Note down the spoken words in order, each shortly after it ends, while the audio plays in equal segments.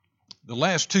The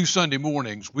last two Sunday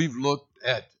mornings, we've looked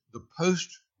at the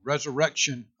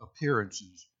post-resurrection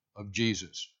appearances of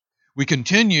Jesus. We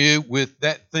continue with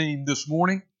that theme this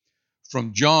morning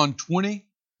from John 20,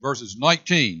 verses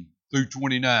 19 through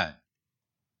 29.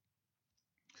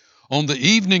 On the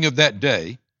evening of that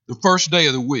day, the first day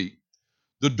of the week,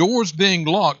 the doors being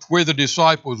locked where the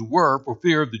disciples were for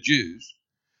fear of the Jews,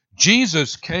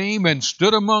 Jesus came and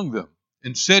stood among them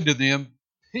and said to them,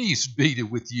 "Peace be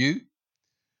with you."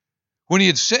 When he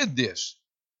had said this,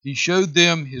 he showed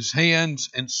them his hands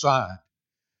and side.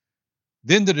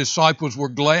 Then the disciples were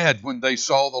glad when they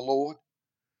saw the Lord.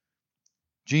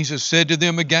 Jesus said to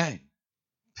them again,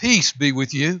 "Peace be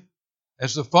with you.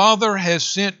 As the Father has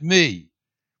sent me,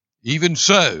 even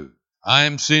so I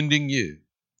am sending you."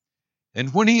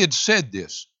 And when he had said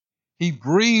this, he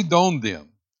breathed on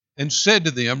them and said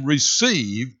to them,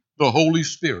 "Receive the Holy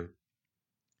Spirit.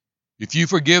 If you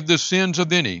forgive the sins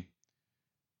of any,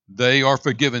 they are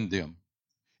forgiven them.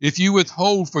 If you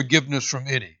withhold forgiveness from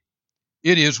any,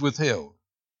 it is withheld."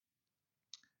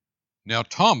 Now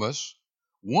Thomas,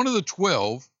 one of the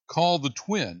 12, called the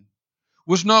twin,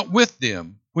 was not with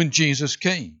them when Jesus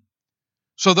came.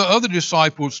 So the other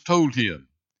disciples told him,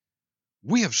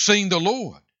 "We have seen the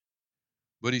Lord."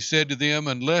 But he said to them,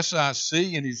 "Unless I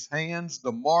see in his hands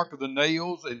the mark of the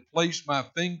nails, and place my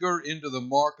finger into the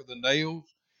mark of the nails,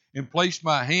 and place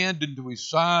my hand into his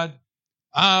side,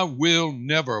 I will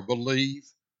never believe."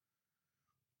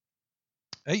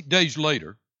 8 days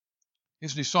later,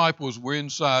 his disciples were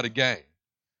inside again,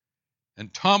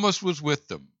 and Thomas was with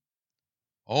them.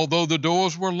 Although the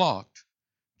doors were locked,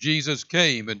 Jesus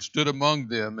came and stood among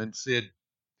them and said,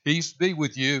 "Peace be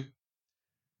with you."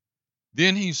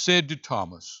 Then he said to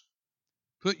Thomas,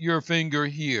 "Put your finger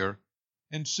here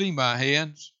and see my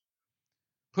hands.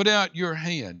 Put out your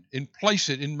hand and place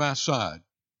it in my side.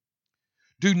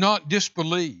 Do not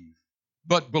disbelieve,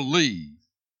 but believe."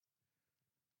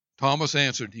 Thomas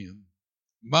answered him,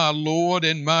 "My Lord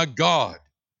and my God."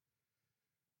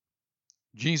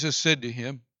 Jesus said to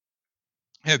him,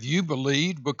 "Have you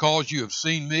believed because you have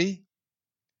seen me?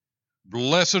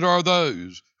 Blessed are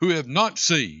those who have not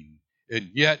seen and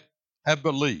yet have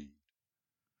believed."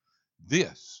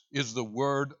 This is the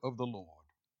word of the Lord.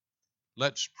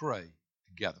 Let's pray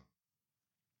together.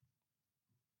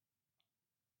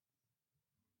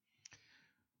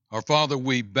 Our Father,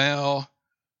 we bow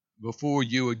before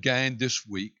you again this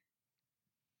week,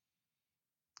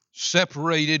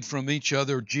 separated from each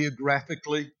other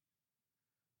geographically,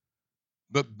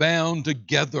 but bound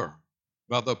together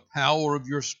by the power of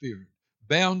your Spirit,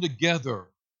 bound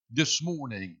together this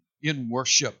morning in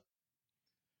worship.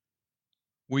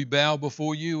 We bow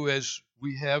before you as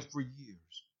we have for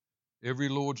years, every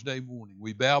Lord's Day morning.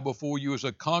 We bow before you as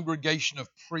a congregation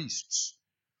of priests,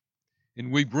 and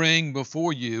we bring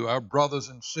before you our brothers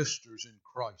and sisters in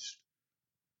Christ,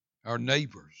 our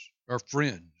neighbors, our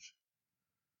friends.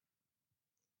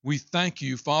 We thank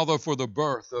you, Father, for the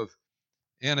birth of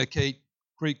Anna Kate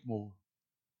Creekmore.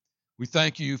 We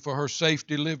thank you for her safe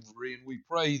delivery, and we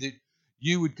pray that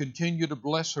you would continue to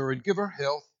bless her and give her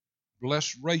health.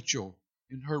 Bless Rachel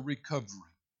in her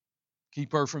recovery.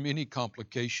 Keep her from any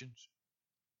complications.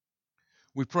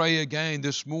 We pray again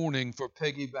this morning for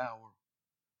Peggy Bauer.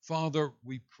 Father,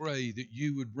 we pray that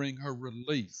you would bring her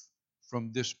relief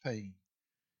from this pain.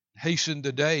 Hasten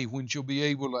the day when she'll be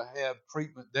able to have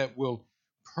treatment that will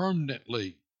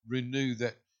permanently renew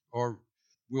that, or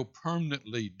will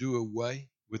permanently do away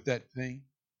with that pain.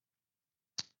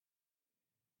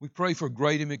 We pray for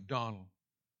Grady McDonald.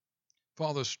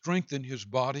 Father, strengthen his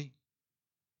body.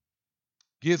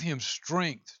 Give him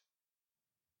strength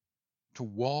to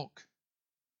walk,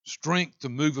 strength to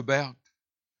move about.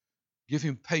 Give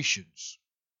him patience.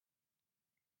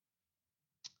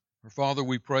 Father,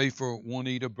 we pray for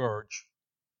Juanita Birch.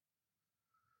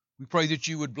 We pray that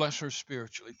you would bless her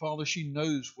spiritually. Father, she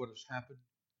knows what has happened.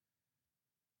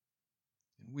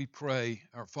 And we pray,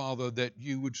 our Father, that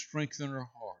you would strengthen her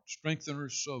heart, strengthen her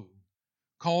soul,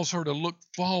 cause her to look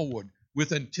forward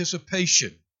with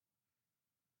anticipation,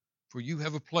 for you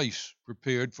have a place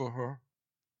prepared for her.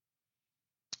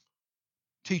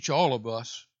 Teach all of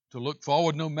us to look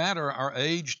forward, no matter our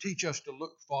age. Teach us to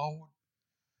look forward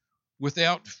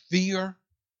without fear,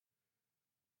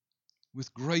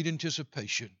 with great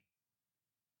anticipation,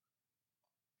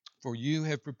 for you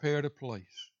have prepared a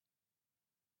place.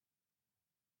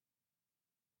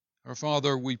 Our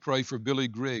Father, we pray for Billy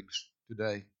Griggs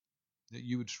today, that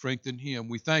you would strengthen him.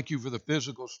 We thank you for the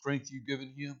physical strength you've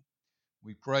given him.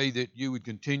 We pray that you would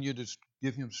continue to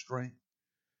give him strength.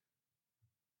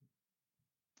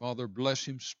 Father, bless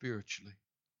him spiritually.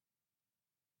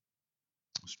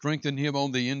 Strengthen him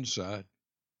on the inside.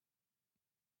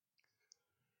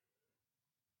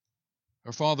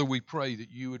 Our Father, we pray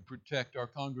that you would protect our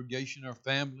congregation, our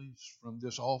families from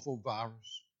this awful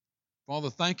virus. Father,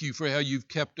 thank you for how you've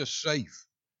kept us safe.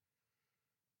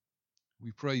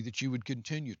 We pray that you would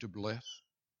continue to bless.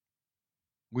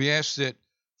 We ask that,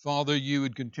 Father, you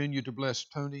would continue to bless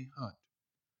Tony Hunt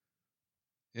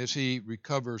as he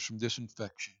recovers from this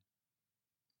infection.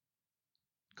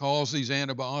 Cause these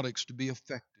antibiotics to be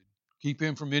effective. Keep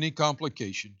him from any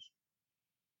complications.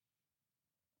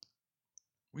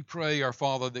 We pray, our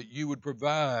Father, that you would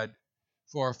provide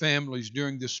for our families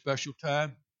during this special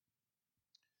time.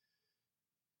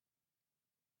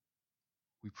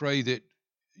 We pray that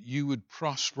you would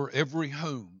prosper every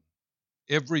home,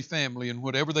 every family, and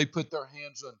whatever they put their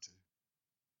hands unto,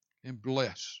 and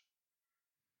bless.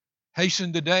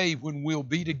 Hasten the day when we'll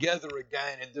be together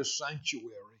again in this sanctuary.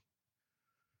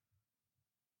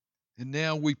 And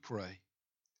now we pray,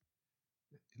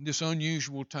 in this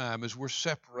unusual time, as we're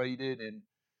separated and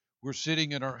we're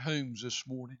sitting in our homes this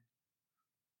morning,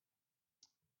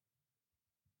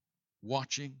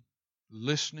 watching,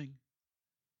 listening,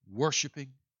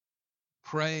 worshiping,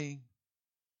 praying,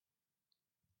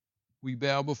 we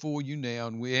bow before you now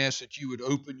and we ask that you would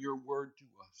open your word to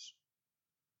us.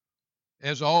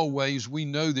 As always, we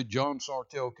know that John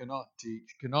Sartell cannot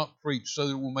teach, cannot preach so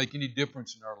that it will make any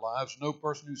difference in our lives. No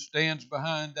person who stands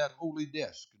behind that holy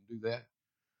desk can do that.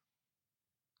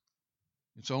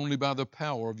 It's only by the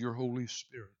power of your Holy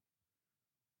Spirit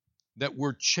that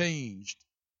we're changed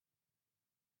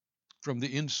from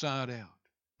the inside out,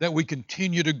 that we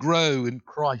continue to grow in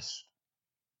Christ.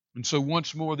 And so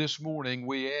once more this morning,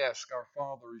 we ask our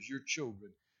Father as your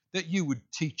children that you would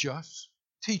teach us.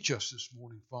 Teach us this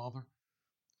morning, Father.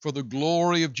 For the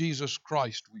glory of Jesus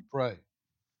Christ, we pray.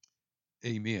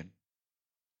 Amen.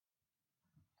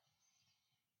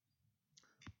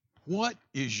 What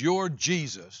is your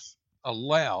Jesus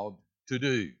allowed to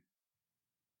do?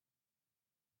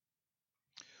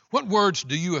 What words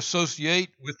do you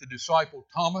associate with the disciple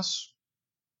Thomas?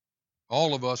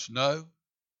 All of us know.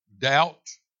 Doubt,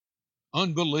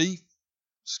 unbelief,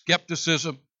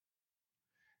 skepticism.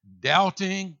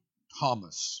 Doubting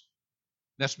Thomas.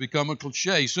 That's become a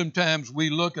cliche. Sometimes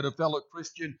we look at a fellow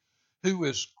Christian who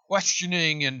is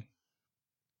questioning in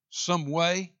some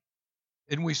way,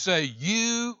 and we say,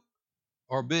 you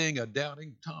are being a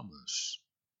doubting Thomas.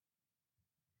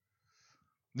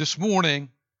 This morning,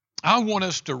 I want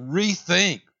us to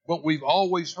rethink what we've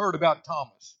always heard about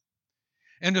Thomas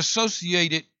and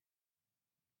associate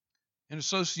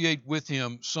with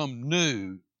him some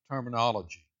new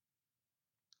terminology.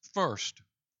 First,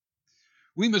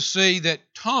 we must say that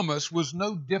Thomas was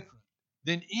no different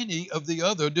than any of the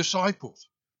other disciples.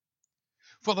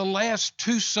 For the last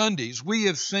 2 Sundays, we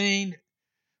have seen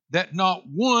that not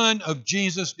one of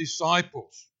Jesus'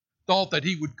 disciples thought that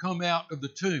he would come out of the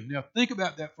tomb. Now, think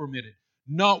about that for a minute.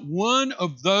 Not one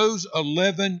of those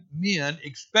 11 men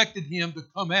expected him to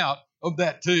come out of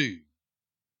that tomb.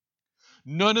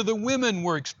 None of the women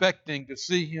were expecting to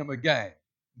see him again.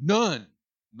 None.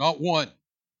 Not one.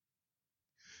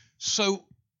 So,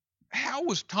 how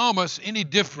was Thomas any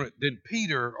different than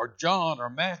Peter or John or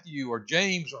Matthew or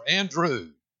James or Andrew?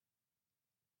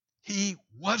 He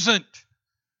wasn't.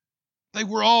 They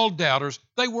were all doubters.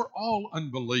 They were all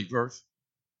unbelievers.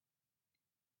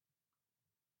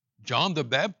 John the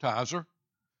Baptizer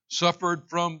suffered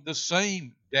from the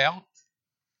same doubt.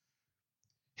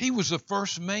 He was the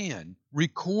first man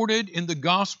recorded in the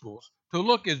Gospels to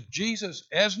look at Jesus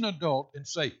as an adult and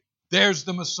say, there's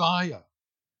the Messiah.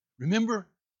 Remember?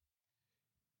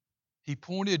 He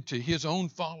pointed to his own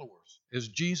followers as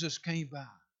Jesus came by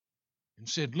and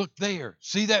said, look there,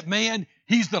 see that man?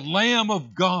 He's the Lamb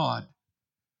of God.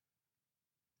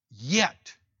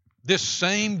 Yet, this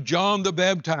same John the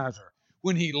Baptizer,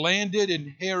 when he landed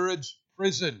in Herod's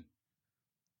prison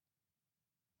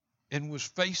and was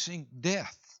facing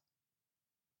death,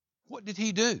 what did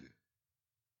he do?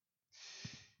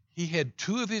 He had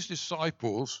 2 of his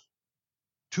disciples,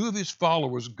 2 of his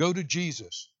followers, go to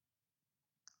Jesus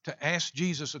to ask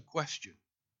Jesus a question.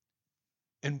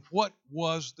 And what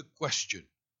was the question?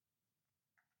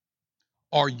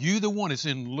 Are you the one? It's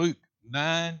in Luke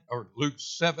 9 or Luke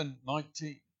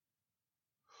 7:19.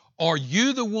 Are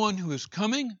you the one who is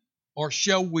coming, or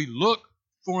shall we look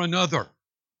for another?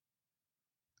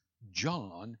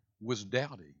 John was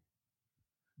doubting.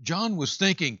 John was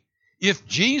thinking, if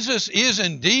Jesus is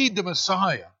indeed the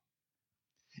Messiah,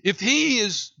 if he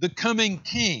is the coming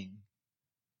king,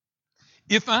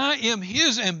 if I am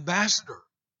his ambassador,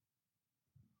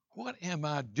 what am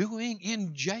I doing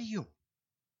in jail?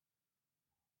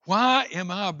 Why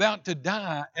am I about to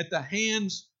die at the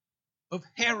hands of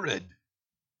Herod?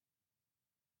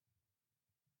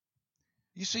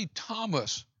 You see,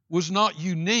 Thomas was not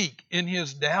unique in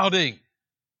his doubting.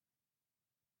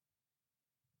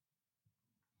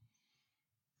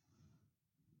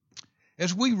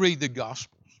 As we read the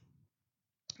Gospels,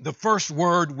 the first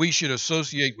word we should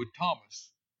associate with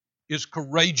Thomas is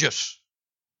courageous.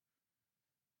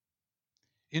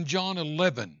 In John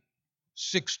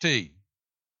 11:16,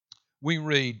 we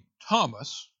read,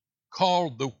 Thomas,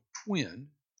 called the twin,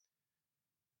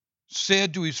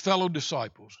 said to his fellow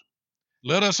disciples,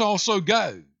 "Let us also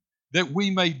go, that we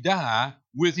may die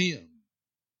with him."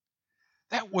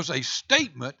 That was a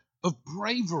statement of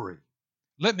bravery.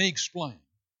 Let me explain.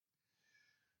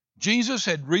 Jesus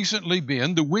had recently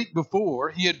been, the week before,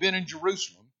 he had been in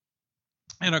Jerusalem,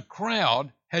 and a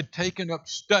crowd had taken up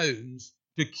stones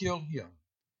to kill him.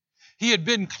 He had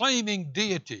been claiming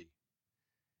deity,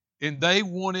 and they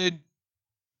wanted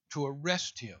to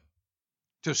arrest him,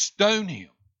 to stone him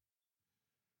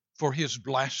for his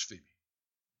blasphemy.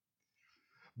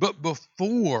 But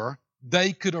before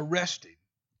they could arrest him,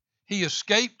 he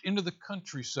escaped into the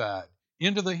countryside,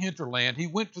 into the hinterland. He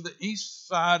went to the east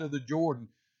side of the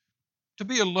Jordan to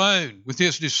be alone with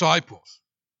his disciples.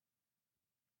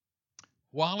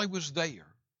 While he was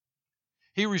there,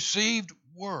 he received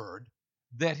word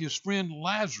that his friend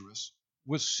Lazarus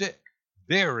was sick,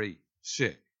 very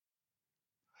sick.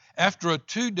 After a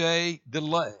 2-day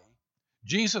delay,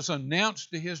 Jesus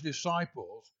announced to his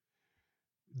disciples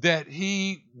that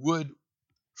he would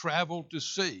travel to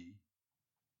see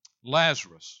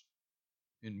Lazarus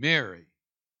and Mary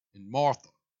and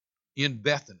Martha in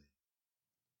Bethany.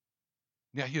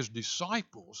 Now, his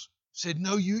disciples said,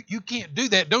 "No, you can't do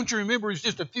that. Don't you remember it's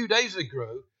just a few days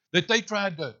ago that they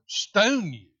tried to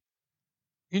stone you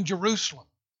in Jerusalem?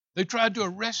 They tried to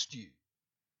arrest you."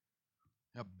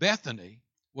 Now, Bethany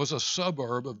was a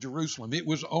suburb of Jerusalem. It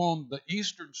was on the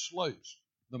eastern slopes,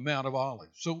 the Mount of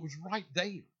Olives. So it was right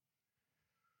there.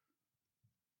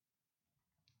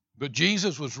 But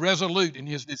Jesus was resolute in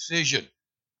his decision.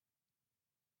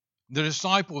 The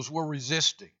disciples were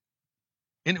resisting.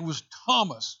 And it was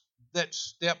Thomas that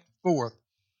stepped forth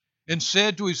and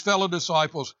said to his fellow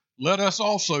disciples, "Let us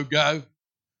also go,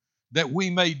 that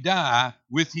we may die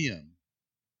with him."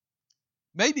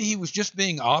 Maybe he was just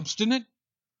being obstinate,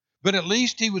 but at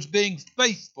least he was being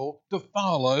faithful to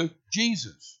follow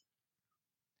Jesus.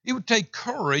 It would take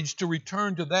courage to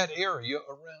return to that area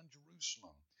around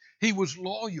Jerusalem. He was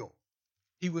loyal.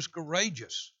 He was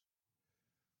courageous.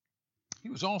 He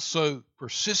was also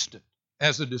persistent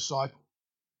as a disciple.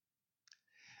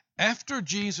 After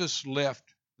Jesus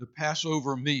left the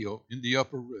Passover meal in the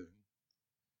upper room,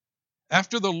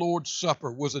 after the Lord's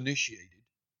Supper was initiated,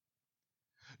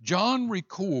 John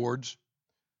records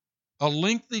a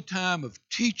lengthy time of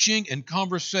teaching and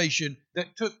conversation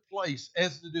that took place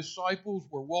as the disciples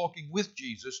were walking with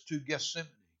Jesus to Gethsemane.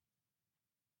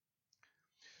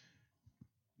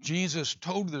 Jesus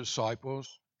told the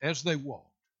disciples as they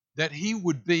walked that he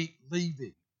would be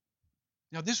leaving.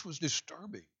 Now, this was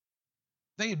disturbing.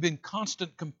 They had been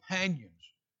constant companions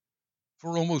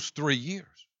for almost 3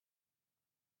 years.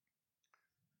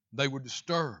 They were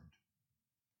disturbed.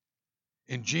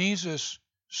 And Jesus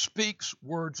speaks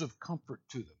words of comfort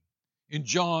to them. In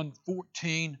John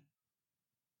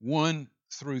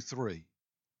 14:1-3,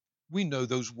 we know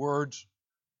those words.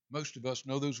 Most of us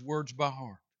know those words by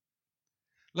heart.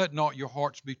 "Let not your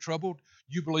hearts be troubled.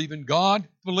 You believe in God,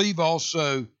 believe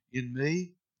also in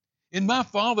me. In my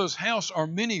Father's house are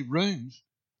many rooms.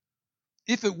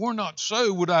 If it were not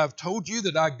so, would I have told you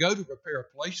that I go to prepare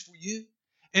a place for you?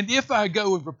 And if I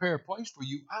go and prepare a place for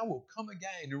you, I will come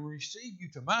again and receive you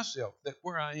to myself, that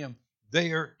where I am,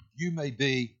 there you may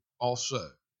be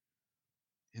also."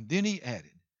 And then he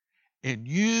added, "And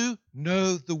you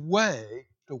know the way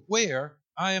to where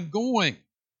I am going."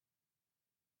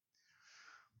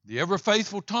 The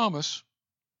ever-faithful Thomas,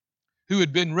 who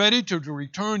had been ready to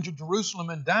return to Jerusalem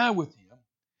and die with him,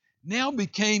 now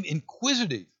became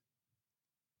inquisitive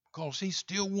because he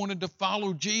still wanted to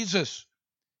follow Jesus.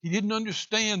 He didn't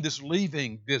understand this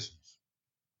leaving business.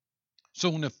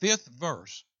 So in the 5th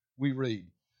verse, we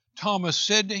read, Thomas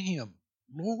said to him,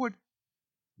 "Lord,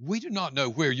 we do not know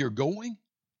where you're going.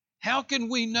 How can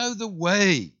we know the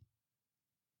way?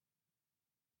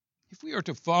 If we are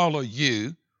to follow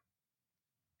you,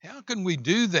 how can we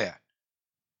do that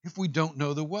if we don't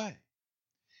know the way?"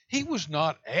 He was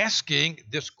not asking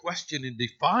this question in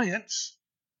defiance.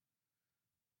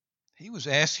 He was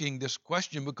asking this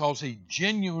question because he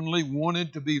genuinely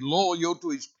wanted to be loyal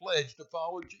to his pledge to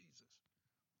follow Jesus.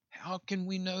 How can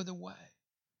we know the way?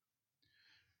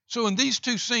 So in these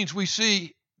two scenes, we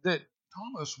see that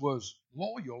Thomas was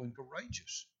loyal and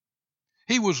courageous.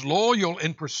 He was loyal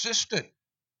and persistent.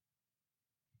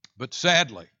 But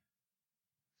sadly,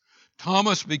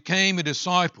 Thomas became a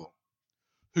disciple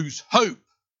whose hope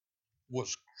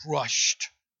was crushed.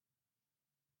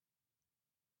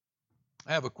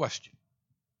 I have a question.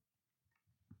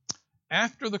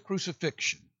 After the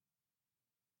crucifixion,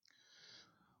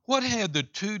 what had the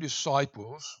two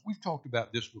disciples, we've talked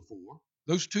about this before,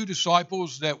 those two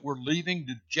disciples that were leaving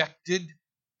dejected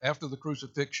after the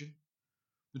crucifixion,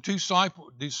 the two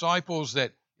disciples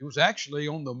that it was actually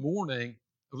on the morning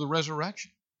of the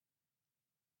resurrection.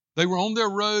 They were on the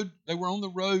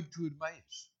road to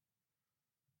Emmaus.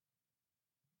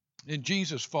 And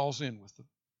Jesus falls in with them.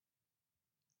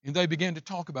 And they began to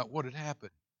talk about what had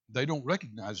happened. They don't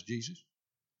recognize Jesus.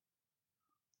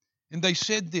 And they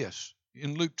said this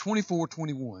in Luke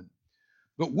 24:21.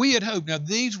 But we had hoped, now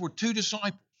these were two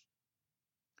disciples,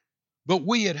 but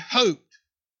we had hoped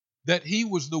that he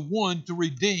was the one to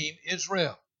redeem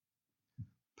Israel.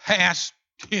 Past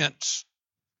tense.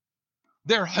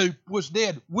 Their hope was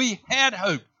dead. We had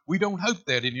hope. We don't hope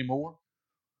that anymore.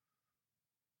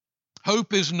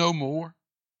 Hope is no more.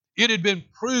 It had been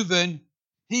proven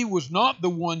he was not the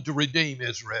one to redeem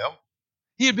Israel.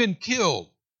 He had been killed.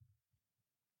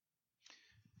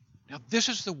 Now, this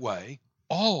is the way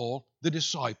all the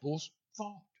disciples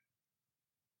thought.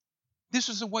 This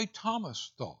is the way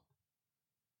Thomas thought.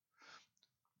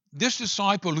 This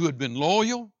disciple who had been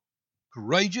loyal,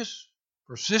 courageous,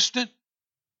 persistent.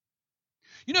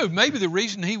 You know, maybe the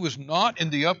reason he was not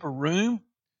in the upper room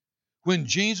when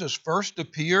Jesus first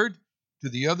appeared to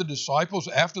the other disciples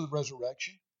after the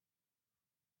resurrection,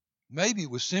 maybe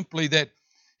it was simply that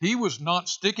he was not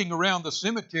sticking around the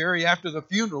cemetery after the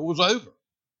funeral was over.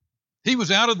 He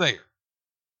was out of there.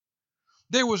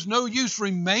 There was no use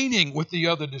remaining with the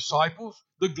other disciples.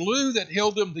 The glue that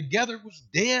held them together was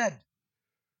dead.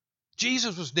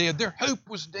 Jesus was dead. Their hope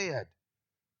was dead.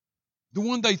 The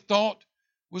one they thought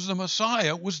was the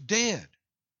Messiah was dead.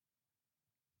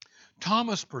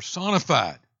 Thomas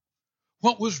personified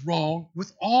what was wrong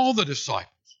with all the disciples.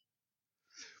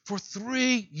 For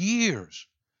 3 years,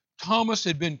 Thomas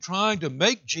had been trying to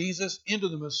make Jesus into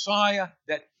the Messiah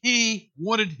that he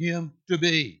wanted him to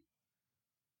be.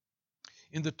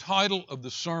 In the title of the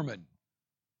sermon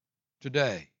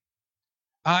today,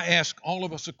 I ask all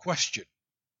of us a question.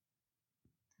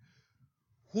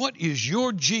 What is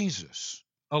your Jesus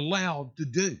allowed to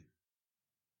do?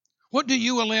 What do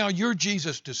you allow your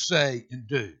Jesus to say and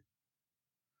do?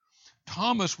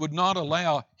 Thomas would not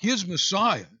allow his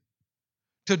Messiah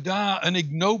to die an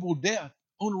ignoble death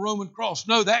on a Roman cross.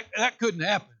 No, that couldn't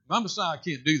happen. My Messiah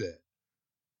can't do that.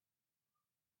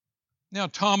 Now,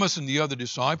 Thomas and the other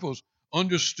disciples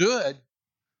understood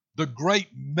the great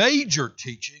major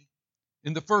teaching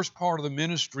in the first part of the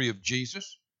ministry of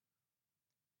Jesus.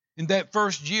 In that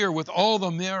first year, with all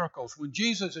the miracles, when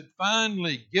Jesus had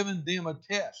finally given them a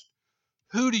test,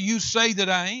 who do you say that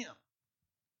I am?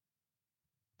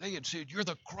 They had said, you're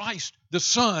the Christ, the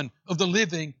Son of the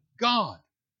living God.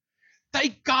 They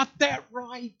got that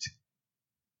right.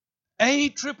 A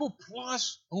triple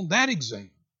plus on that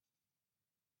exam.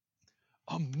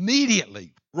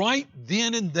 Immediately, right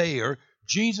then and there,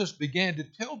 Jesus began to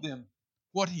tell them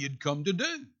what he had come to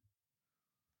do.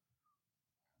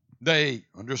 They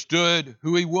understood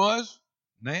who he was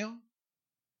now.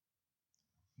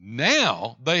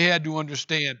 Now they had to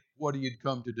understand what he had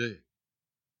come to do.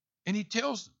 And he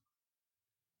tells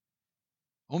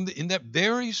them in that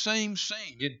very same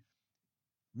scene in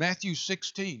Matthew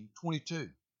 16:22.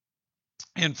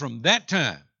 And from that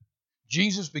time,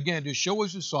 Jesus began to show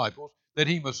his disciples that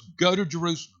he must go to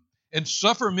Jerusalem and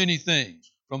suffer many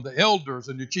things from the elders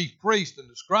and the chief priests and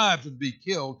the scribes and be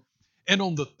killed, and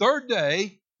on the third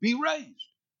day be raised.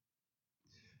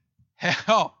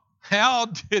 How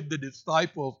did the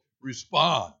disciples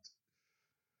respond?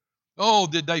 Oh,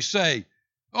 did they say,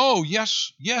 oh,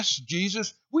 yes,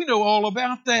 Jesus, we know all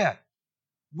about that.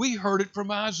 We heard it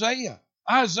from Isaiah.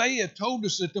 Isaiah told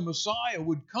us that the Messiah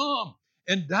would come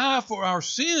and die for our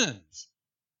sins.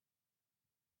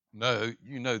 No,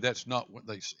 you know that's not what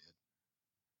they said.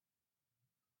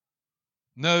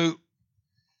 No,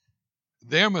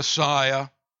 their Messiah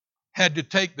had to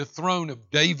take the throne of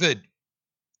David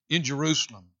in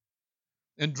Jerusalem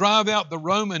and drive out the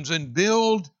Romans and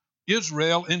build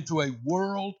Israel into a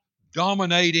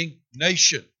world-dominating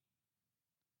nation.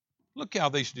 Look how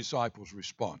these disciples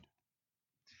responded.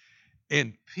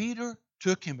 And Peter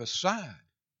took him aside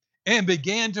and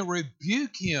began to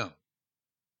rebuke him.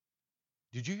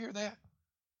 Did you hear that?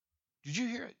 Did you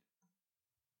hear it?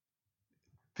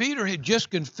 Peter had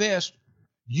just confessed,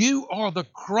 you are the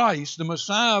Christ, the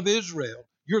Messiah of Israel.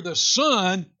 You're the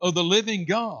Son of the living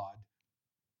God.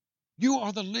 You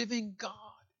are the living God.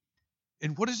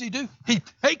 And what does he do? He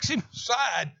takes him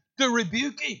aside to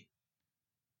rebuke him.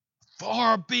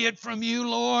 Far be it from you,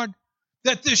 Lord,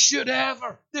 that this can't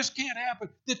happen,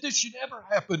 that this should ever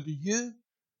happen to you.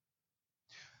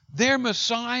 Their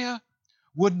Messiah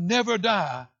would never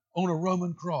die on a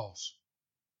Roman cross.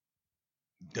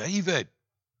 David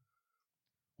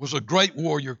was a great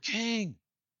warrior king.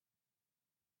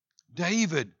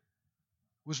 David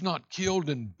was not killed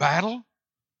in battle.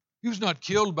 He was not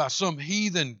killed by some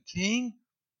heathen king.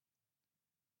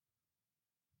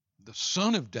 The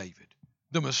son of David,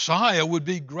 the Messiah, would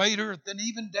be greater than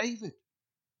even David.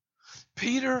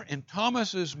 Peter and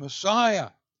Thomas's Messiah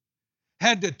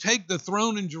had to take the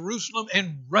throne in Jerusalem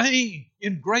and reign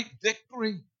in great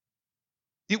victory.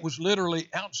 It was literally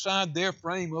outside their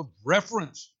frame of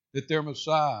reference that their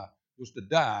Messiah was to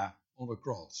die on a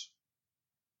cross.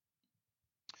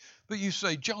 But you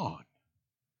say, John,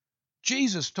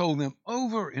 Jesus told them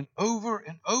over and over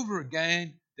and over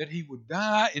again that he would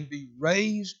die and be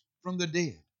raised from the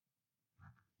dead.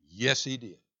 Yes, he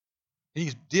did.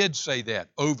 He did say that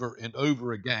over and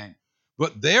over again.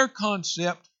 But their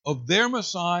concept of their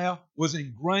Messiah was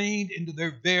ingrained into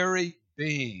their very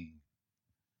being.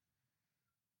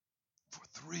 For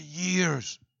 3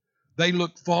 years, they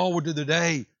looked forward to the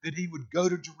day that he would go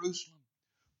to Jerusalem,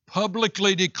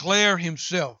 publicly declare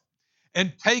himself,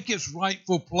 and take his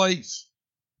rightful place.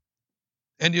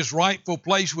 And his rightful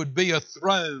place would be a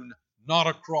throne, not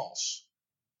a cross.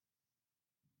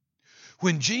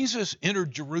 When Jesus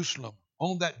entered Jerusalem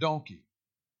on that donkey,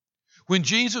 when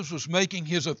Jesus was making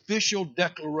his official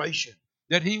declaration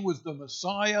that he was the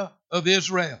Messiah of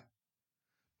Israel,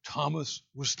 Thomas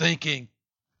was thinking,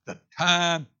 the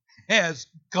time has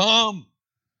come.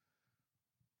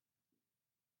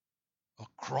 A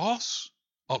cross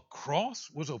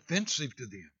was offensive to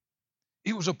them.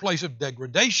 It was a place of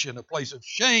degradation, a place of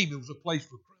shame. It was a place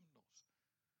for criminals.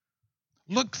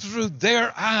 Look through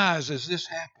their eyes as this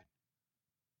happened.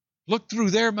 Look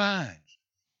through their minds.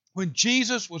 When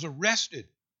Jesus was arrested,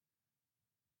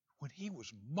 when he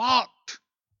was mocked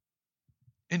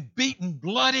and beaten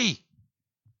bloody,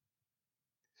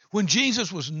 when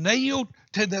Jesus was nailed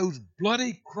to those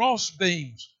bloody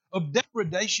crossbeams of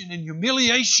degradation and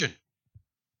humiliation,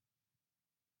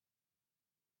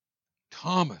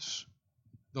 Thomas,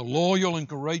 the loyal and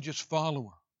courageous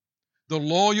follower, the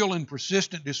loyal and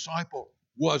persistent disciple,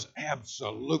 was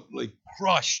absolutely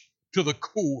crushed to the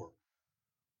core.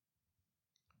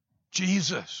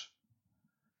 Jesus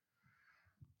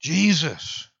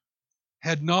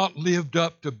had not lived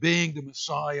up to being the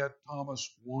Messiah Thomas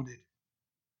wanted.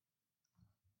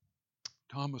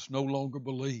 Thomas no longer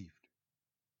believed.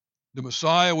 The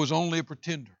Messiah was only a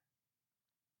pretender.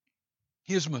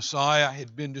 His Messiah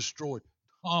had been destroyed.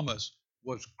 Thomas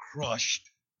was crushed.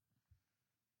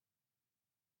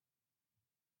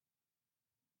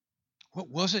 What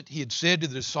was it he had said to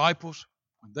the disciples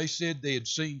when they said they had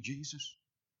seen Jesus?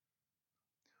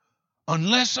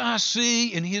 Unless I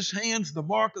see in his hands the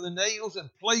mark of the nails and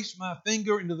place my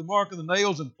finger into the mark of the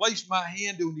nails and place my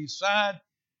hand on his side.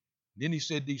 Then he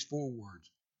said these 4 words,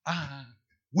 I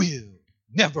will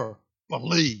never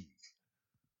believe.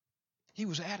 He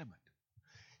was adamant.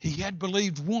 He had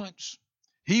believed once.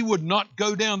 He would not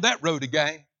go down that road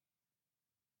again.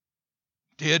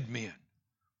 Dead men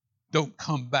don't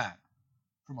come back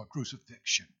from a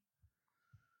crucifixion.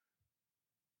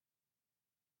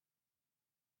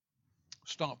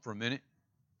 Stop for a minute.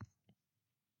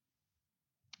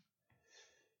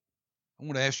 I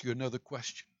want to ask you another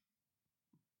question.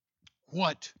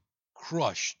 What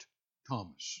crushed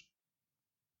Thomas?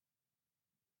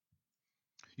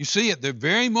 You see, at the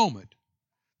very moment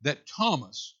that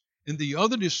Thomas and the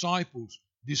other disciples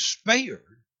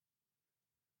despaired,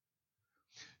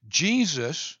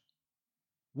 Jesus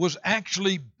was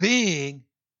actually being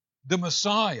the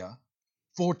Messiah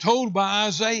foretold by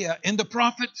Isaiah and the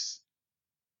prophets.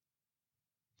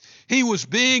 He was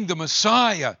being the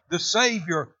Messiah, the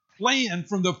Savior, planned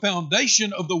from the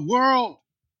foundation of the world.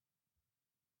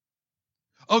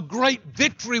 A great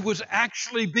victory was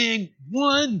actually being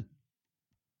won.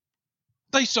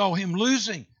 They saw him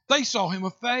losing. They saw him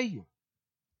a failure.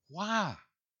 Why?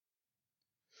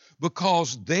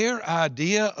 Because their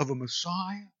idea of a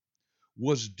Messiah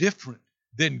was different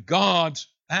than God's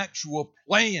actual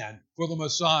plan for the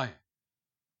Messiah.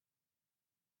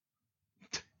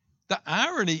 The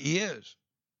irony is,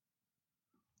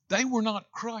 they were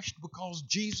not crushed because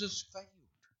Jesus failed.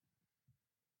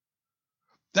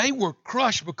 They were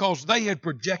crushed because they had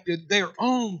projected their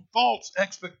own false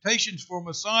expectations for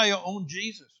Messiah on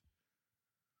Jesus.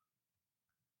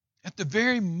 At the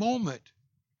very moment,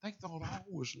 they thought all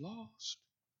was lost.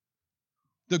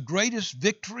 The greatest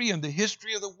victory in the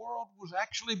history of the world was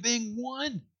actually being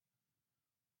won.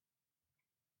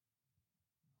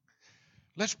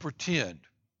 Let's pretend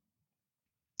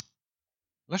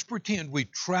we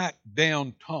track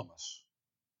down Thomas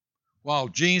while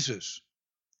Jesus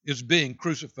is being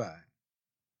crucified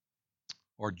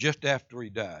or just after he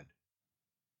died.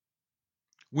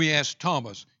 We asked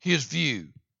Thomas his view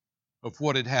of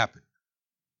what had happened.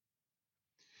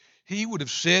 He would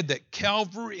have said that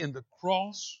Calvary and the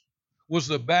cross was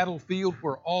the battlefield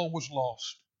where all was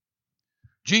lost.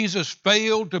 Jesus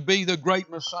failed to be the great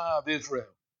Messiah of Israel.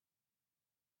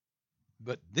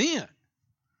 But then,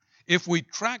 if we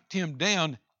tracked him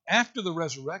down after the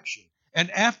resurrection and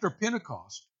after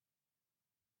Pentecost,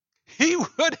 he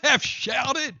would have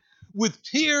shouted with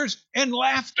tears and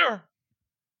laughter.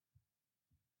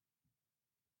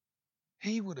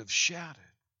 He would have shouted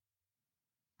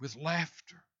with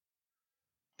laughter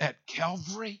at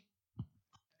Calvary.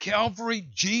 Calvary,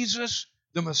 Jesus,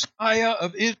 the Messiah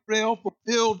of Israel,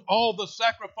 fulfilled all the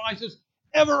sacrifices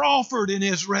ever offered in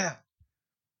Israel.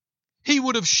 He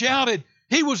would have shouted,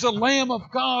 he was the Lamb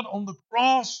of God on the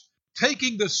cross,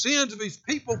 taking the sins of his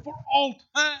people for all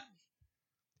time.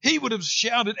 He would have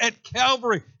shouted at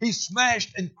Calvary, he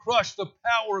smashed and crushed the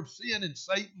power of sin and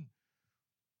Satan.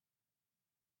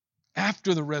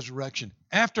 After the resurrection,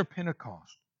 after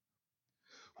Pentecost,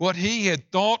 what he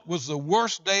had thought was the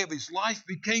worst day of his life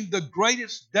became the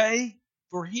greatest day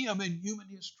for him in human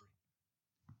history.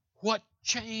 What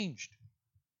changed?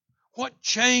 What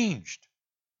changed?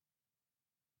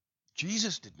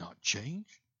 Jesus did not change.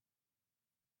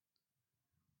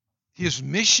 His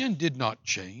mission did not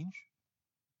change.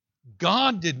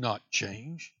 God did not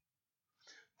change.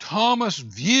 Thomas'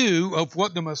 view of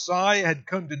what the Messiah had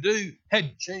come to do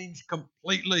had changed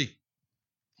completely.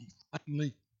 He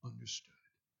finally understood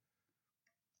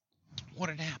what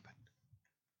had happened.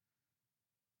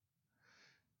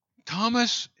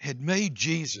 Thomas had made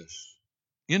Jesus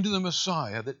into the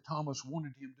Messiah that Thomas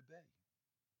wanted him to be.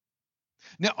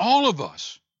 Now, all of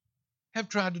us have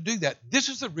tried to do that. This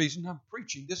is the reason I'm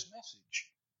preaching this message.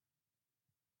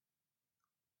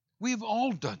 We've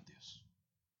all done this.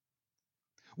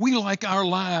 We like our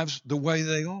lives the way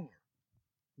they are.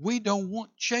 We don't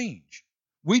want change.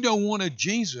 We don't want a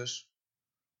Jesus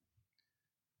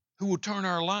who will turn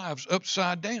our lives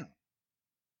upside down.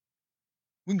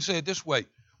 We can say it this way.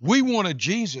 We want a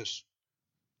Jesus,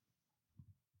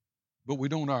 but we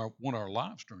don't want our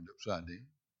lives turned upside down.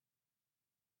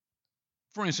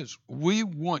 For instance, we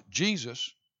want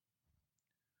Jesus,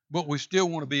 but we still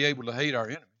want to be able to hate our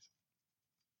enemies.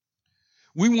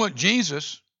 We want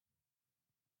Jesus,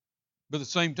 but at the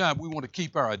same time, we want to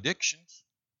keep our addictions.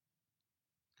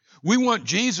 We want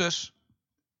Jesus,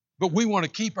 but we want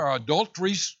to keep our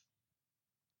adulteries.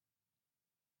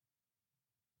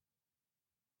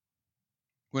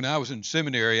 When I was in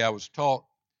seminary, I was taught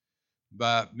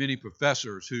by many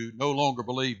professors who no longer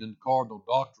believed in the cardinal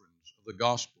doctrines of the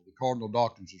gospel, the cardinal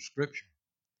doctrines of Scripture.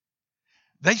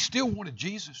 They still wanted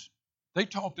Jesus. They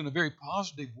talked in a very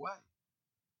positive way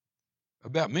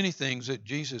about many things that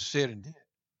Jesus said and did.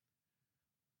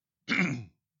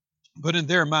 But in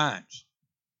their minds,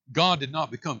 God did not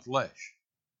become flesh.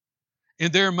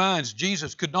 In their minds,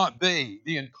 Jesus could not be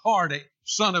the incarnate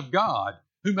Son of God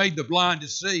who made the blind to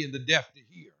see and the deaf to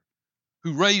hear,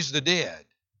 who raised the dead.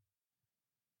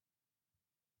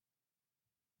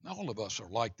 All of us are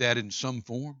like that in some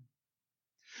form.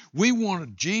 We want a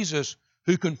Jesus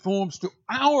who conforms to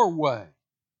our way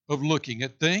of looking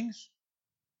at things.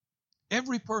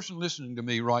 Every person listening to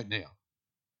me right now,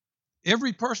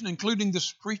 every person, including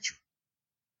this preacher,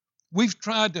 we've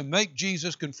tried to make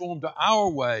Jesus conform to our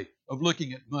way of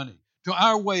looking at money, to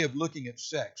our way of looking at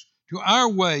sex, to our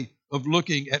way of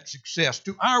looking at success,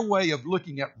 to our way of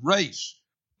looking at race,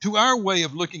 to our way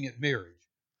of looking at marriage.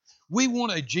 We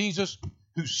want a Jesus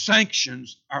who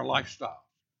sanctions our lifestyle,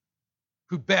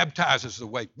 who baptizes the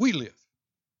way we live.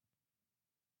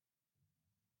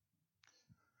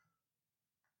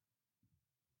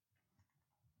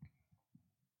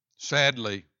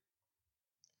 Sadly,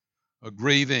 a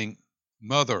grieving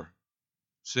mother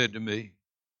said to me,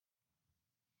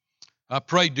 I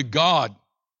prayed to God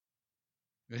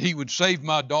that He would save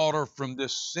my daughter from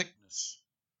this sickness.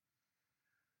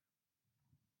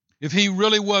 If He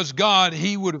really was God,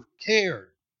 He would have cared.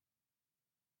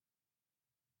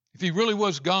 If He really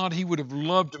was God, He would have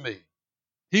loved me.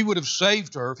 He would have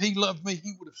saved her. If He loved me,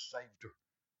 He would have saved her.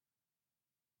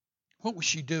 What was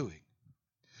she doing?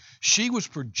 She was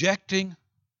projecting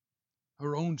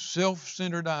her own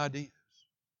self-centered ideas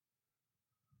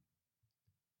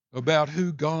about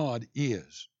who God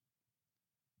is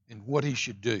and what he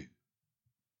should do.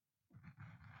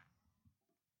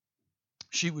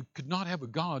 She could not have a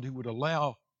God who would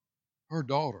allow her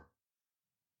daughter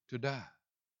to die.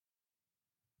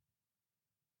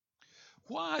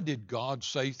 Why did God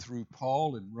say through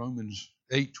Paul in Romans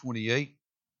 8:28,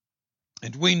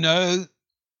 and we know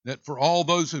that for all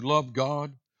those who love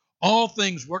God, all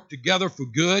things work together for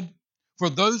good, for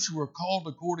those who are called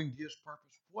according to his purpose?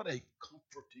 What a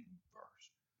comforting verse.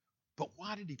 But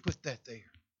why did he put that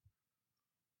there?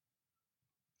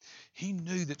 He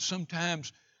knew that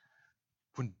sometimes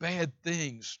when bad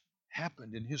things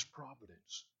happened in his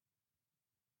providence,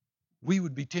 we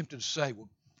would be tempted to say, well,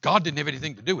 God didn't have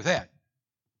anything to do with that.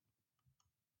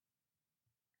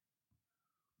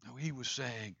 No, he was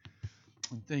saying,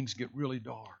 when things get really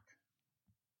dark,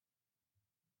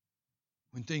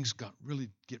 when things get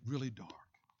really dark,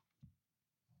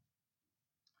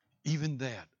 even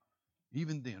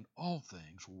then, all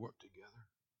things will work together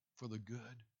for the good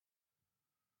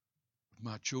of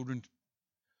my children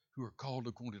who are called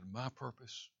according to my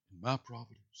purpose and my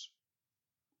providence.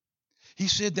 He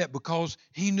said that because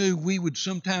he knew we would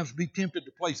sometimes be tempted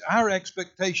to place our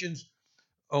expectations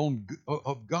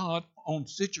of God on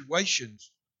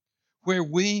situations where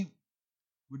we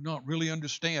would not really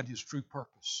understand his true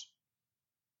purpose.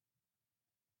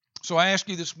 So I ask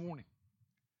you this morning,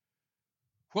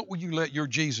 what will you let your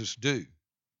Jesus do?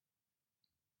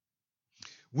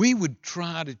 We would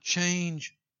try to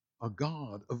change a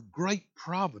God of great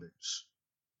providence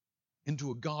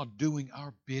into a God doing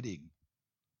our bidding.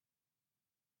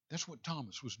 That's what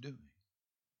Thomas was doing.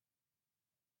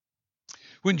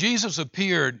 When Jesus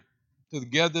appeared to the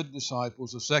gathered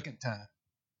disciples a second time,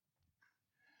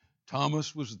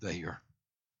 Thomas was there.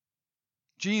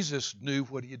 Jesus knew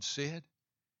what he had said,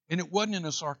 and it wasn't in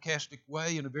a sarcastic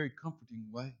way, in a very comforting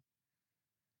way.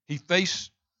 He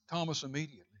faced Thomas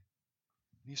immediately.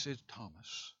 And he said,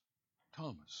 Thomas,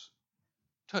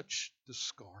 touch the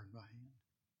scar in my hand.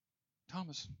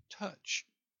 Thomas, touch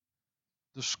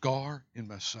the scar in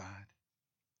my side.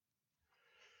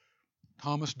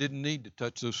 Thomas didn't need to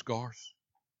touch those scars.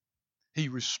 He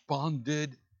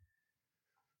responded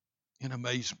in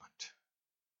amazement.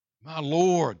 My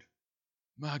Lord,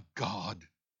 my God.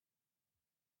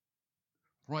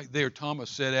 Right there, Thomas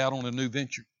set out on a new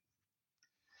venture.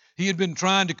 He had been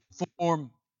trying to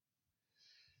conform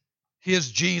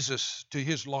his Jesus to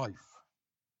his life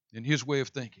and his way of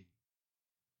thinking.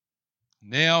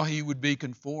 Now he would be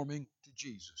conforming to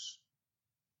Jesus.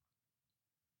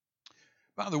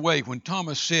 By the way, when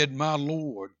Thomas said, my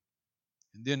Lord,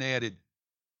 and then added,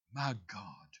 my God,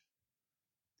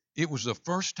 it was the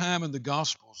first time in the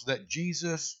Gospels that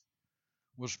Jesus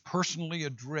was personally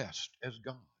addressed as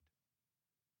God.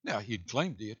 Now, he had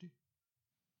claimed deity.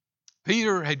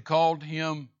 Peter had called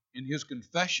him in his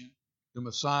confession the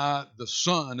Messiah, the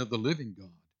Son of the living God.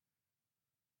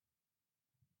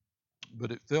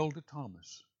 But it fell to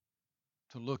Thomas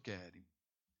to look at him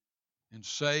and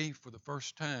say for the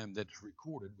first time that's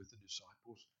recorded with the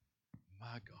disciples,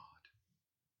 my God.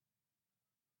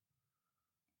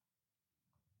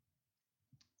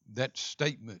 That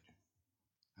statement,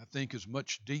 I think, is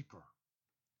much deeper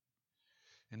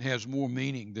and has more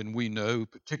meaning than we know,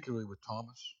 particularly with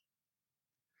Thomas.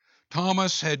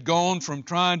 Thomas had gone from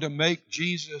trying to make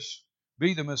Jesus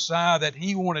be the Messiah that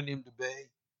he wanted him to be,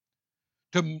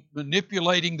 to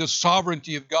manipulating the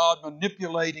sovereignty of God,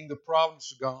 manipulating the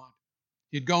providence of God.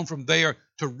 He had gone from there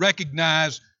to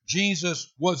recognize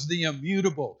Jesus was the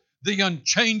immutable, the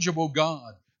unchangeable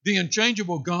God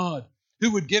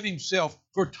who would give himself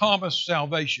for Thomas'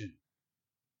 salvation.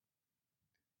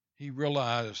 He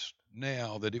realized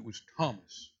now that it was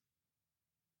Thomas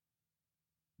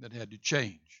that had to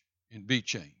change and be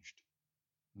changed,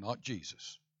 not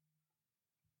Jesus.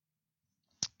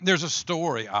 There's a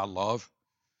story I love.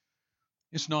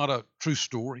 It's not a true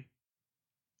story.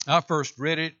 I first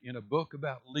read it in a book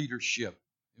about leadership.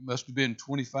 It must have been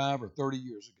 25 or 30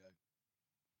 years ago.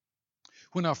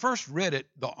 When I first read it,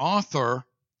 the author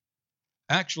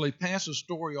actually passed the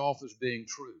story off as being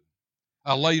true.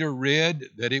 I later read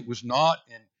that it was not,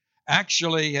 and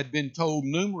actually had been told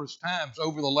numerous times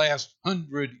over the last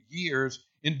 100 years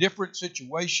in different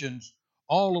situations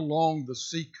all along the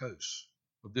seacoast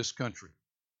of this country.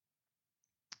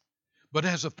 But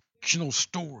as a fictional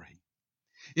story,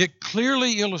 it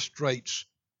clearly illustrates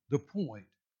the point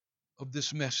of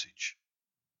this message.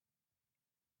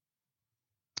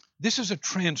 This is a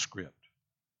transcript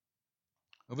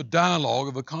of a dialogue,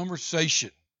 of a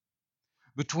conversation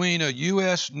between a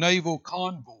U.S. naval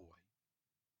convoy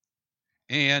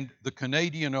and the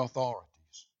Canadian authorities.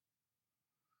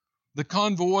 The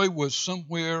convoy was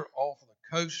somewhere off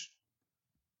the coast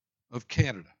of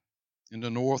Canada in the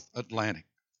North Atlantic.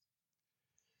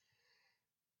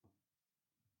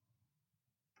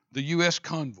 The U.S.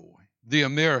 convoy, the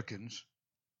Americans,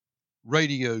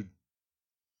 radioed,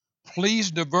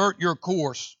 "Please divert your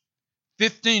course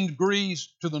 15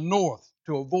 degrees to the north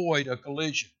to avoid a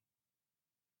collision."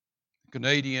 The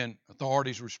Canadian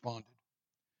authorities responded,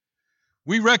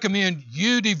 "We recommend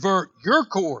you divert your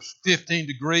course 15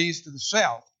 degrees to the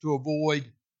south to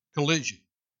avoid collision."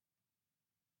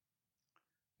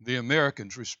 The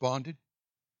Americans responded,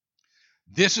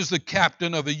 "This is the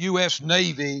captain of a U.S.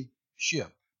 Navy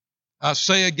ship. I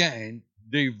say again,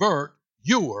 divert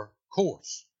your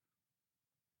course."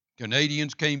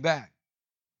 Canadians came back,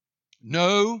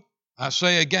 "No, I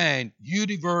say again, you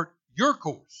divert your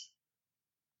course."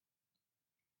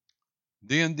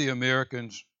 Then the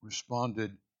Americans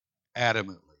responded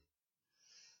adamantly,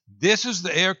 "This is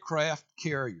the aircraft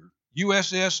carrier,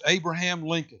 USS Abraham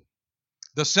Lincoln,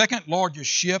 the second largest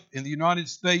ship in the United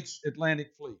States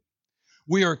Atlantic Fleet.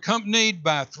 We are accompanied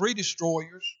by 3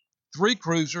 destroyers, 3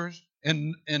 cruisers,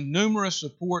 and numerous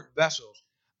support vessels.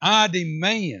 I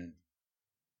demand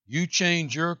you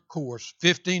change your course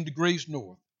 15 degrees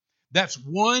north. That's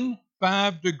 15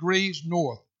 degrees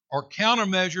north, or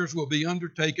countermeasures will be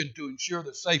undertaken to ensure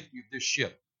the safety of this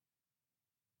ship."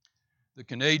 The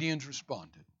Canadians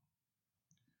responded,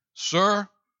 "Sir,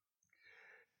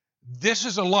 this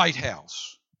is a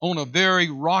lighthouse on a very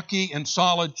rocky and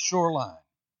solid shoreline.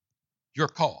 Your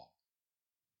call."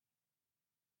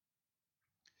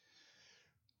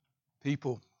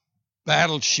 People,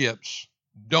 battleships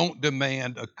don't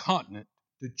demand a continent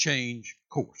to change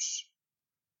course.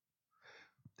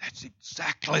 That's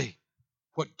exactly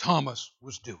what Thomas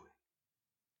was doing.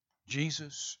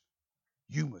 "Jesus,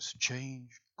 you must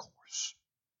change course."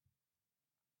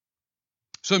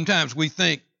 Sometimes we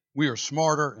think we are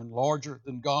smarter and larger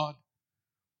than God,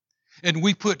 and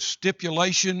we put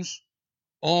stipulations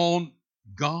on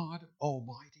God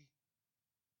Almighty.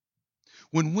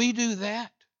 When we do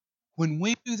that,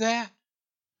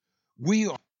 we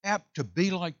are apt to be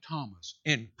like Thomas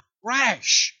and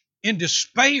crash in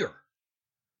despair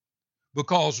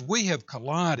because we have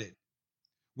collided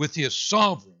with his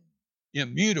sovereign,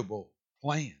 immutable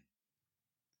plan.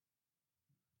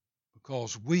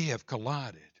 Because we have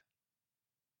collided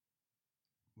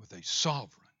with a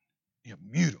sovereign,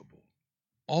 immutable,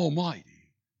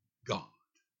 almighty God.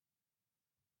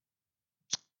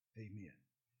 Amen.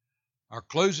 Our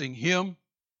closing hymn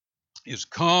is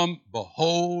 "Come,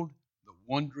 Behold the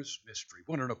Wondrous Mystery."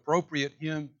 What an appropriate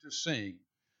hymn to sing.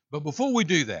 But before we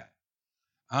do that,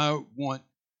 I want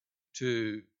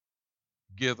to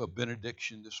give a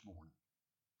benediction this morning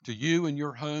to you and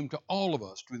your home, to all of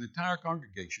us, to the entire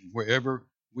congregation, wherever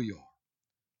we are.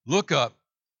 Look up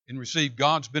and receive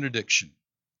God's benediction.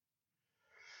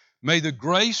 May the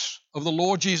grace of the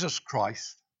Lord Jesus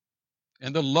Christ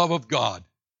and the love of God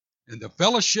and the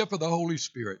fellowship of the Holy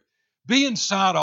Spirit be inside